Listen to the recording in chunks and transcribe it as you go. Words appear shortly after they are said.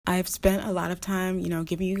I've spent a lot of time,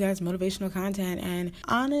 giving you guys motivational content, and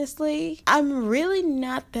honestly, I'm really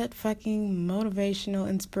not that fucking motivational,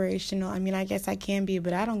 inspirational. I mean, I guess I can be,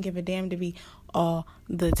 but I don't give a damn to be all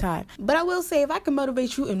the time. But I will say, if I can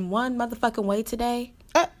motivate you in one motherfucking way today,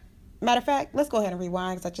 matter of fact, let's go ahead and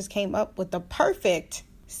rewind, because I just came up with the perfect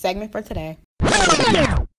segment for today.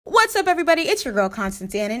 What's up, everybody? It's your girl,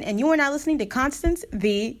 Constance Annan, and you are now listening to Constance,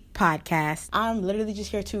 the podcast. I'm literally just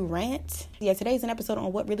here to rant. Yeah, today's an episode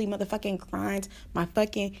on what really motherfucking grinds my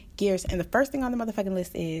fucking gears. And the first thing on the motherfucking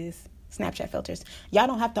list is Snapchat filters. Y'all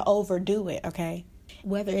don't have to overdo it, okay?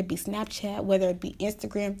 Whether it be Snapchat, whether it be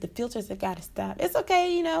Instagram, the filters have got to stop. It's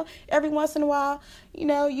okay, every once in a while,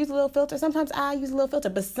 use a little filter. Sometimes I use a little filter,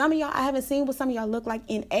 but some of y'all, I haven't seen what some of y'all look like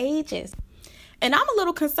in ages. And I'm a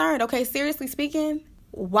little concerned, okay? Seriously speaking,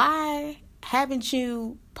 why haven't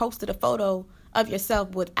you posted a photo of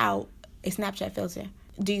yourself without a Snapchat filter?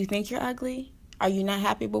 Do you think you're ugly? Are you not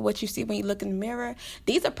happy with what you see when you look in the mirror?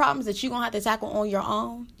 These are problems that you're going to have to tackle on your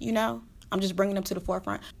own, I'm just bringing them to the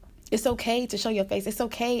forefront. It's okay to show your face. It's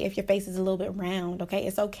okay if your face is a little bit round, okay?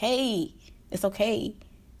 It's okay. It's okay.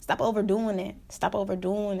 Stop overdoing it.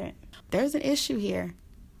 There's an issue here.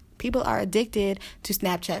 People are addicted to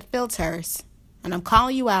Snapchat filters, and I'm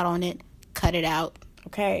calling you out on it. Cut it out.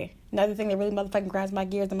 Okay. Another thing that really motherfucking grinds my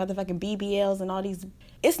gears, the motherfucking BBLs and all these.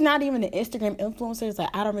 It's not even the Instagram influencers. Like,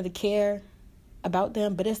 I don't really care about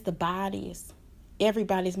them, but it's the bodies.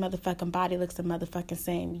 Everybody's motherfucking body looks the motherfucking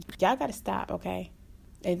same. Y'all gotta stop, okay?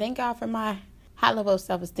 And thank God for my high level of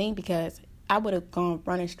self-esteem, because I would have gone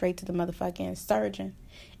running straight to the motherfucking surgeon.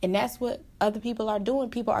 And that's what other people are doing.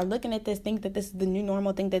 People are looking at this, think that this is the new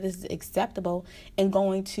normal, think that this is acceptable, and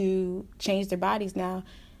going to change their bodies now.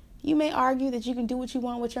 You may argue that you can do what you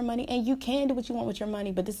want with your money, and you can do what you want with your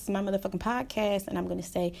money, but this is my motherfucking podcast, and I'm going to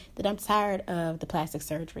say that I'm tired of the plastic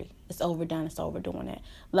surgery. It's overdone. It's overdoing it.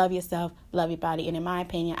 Love yourself, love your body, and in my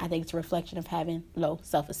opinion, I think it's a reflection of having low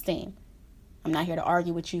self-esteem. I'm not here to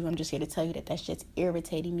argue with you. I'm just here to tell you that shit's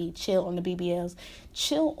irritating me. Chill on the BBLs.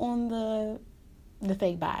 Chill on the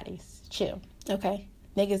fake bodies. Chill, okay?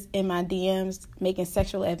 Niggas in my DMs making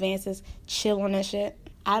sexual advances. Chill on that shit.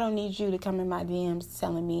 I don't need you to come in my DMs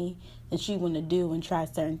telling me that you want to do and try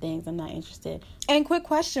certain things. I'm not interested. And quick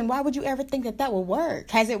question, why would you ever think that will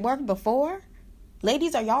work? Has it worked before?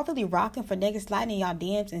 Ladies, are y'all really rocking for niggas sliding in y'all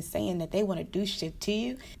DMs and saying that they want to do shit to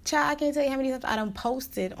you? Child, I can't tell you how many times I done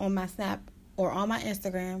posted on my Snap or on my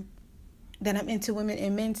Instagram that I'm into women,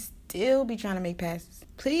 and men still be trying to make passes.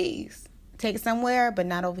 Please, take it somewhere, but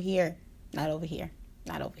not over here. Not over here.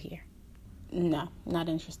 Not over here. No, not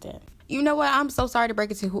interested. You know what? I'm so sorry to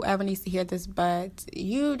break it to whoever needs to hear this, but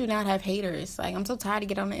you do not have haters. Like, I'm so tired to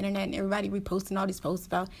get on the internet and everybody reposting all these posts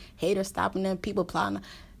about haters stopping them, people plotting.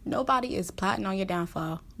 Nobody is plotting on your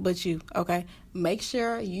downfall but you, okay? Make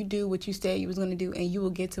sure you do what you said you was going to do, and you will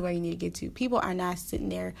get to where you need to get to. People are not sitting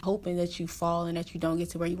there hoping that you fall and that you don't get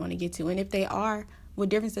to where you want to get to. And if they are, what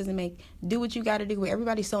difference does it make? Do what you got to do.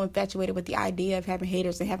 Everybody's so infatuated with the idea of having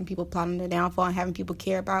haters and having people plotting their downfall and having people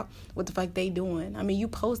care about what the fuck they doing. I mean, you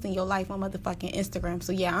posting your life on motherfucking Instagram.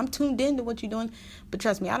 So, yeah, I'm tuned into what you're doing. But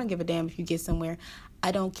trust me, I don't give a damn if you get somewhere.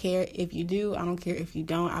 I don't care if you do. I don't care if you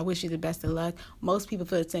don't. I wish you the best of luck. Most people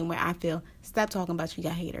feel the same way I feel. Stop talking about you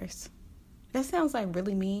got haters. That sounds like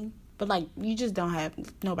really mean. But, like, you just don't have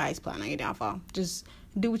nobody's plotting on your downfall. Just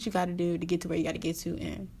do what you got to do to get to where you got to get to,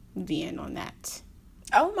 and the end on that.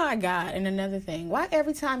 Oh, my God. And another thing, why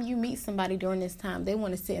every time you meet somebody during this time, they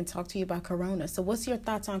want to sit and talk to you about corona? So what's your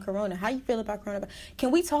thoughts on corona? How you feel about coronavirus?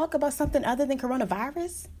 Can we talk about something other than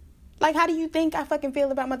coronavirus? Like, how do you think I fucking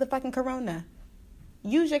feel about motherfucking corona?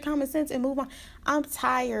 Use your common sense and move on. I'm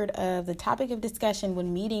tired of the topic of discussion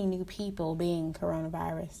when meeting new people being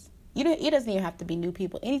coronavirus. It doesn't even have to be new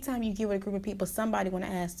people. Anytime you get with a group of people, somebody want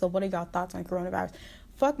to ask, so what are y'all thoughts on coronavirus?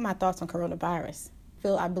 Fuck my thoughts on coronavirus.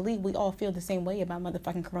 I believe we all feel the same way about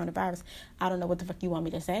motherfucking coronavirus. I don't know what the fuck you want me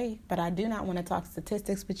to say, but I do not want to talk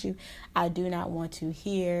statistics with you. I do not want to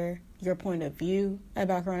hear your point of view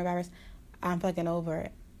about coronavirus. I'm fucking over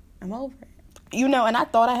it. I'm over it. And I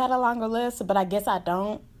thought I had a longer list, but I guess I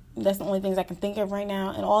don't. That's the only things I can think of right now.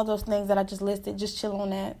 And all those things that I just listed, just chill on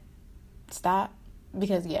that. Stop.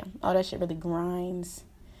 Because, yeah, all that shit really grinds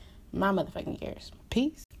my motherfucking gears.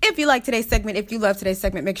 Peace. If you like today's segment, if you love today's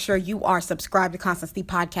segment, make sure you are subscribed to Constance the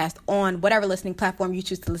Podcast on whatever listening platform you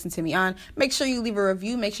choose to listen to me on. Make sure you leave a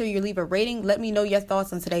review. Make sure you leave a rating. Let me know your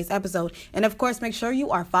thoughts on today's episode. And, of course, make sure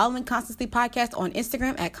you are following Constance the Podcast on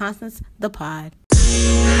Instagram at Constance the Pod.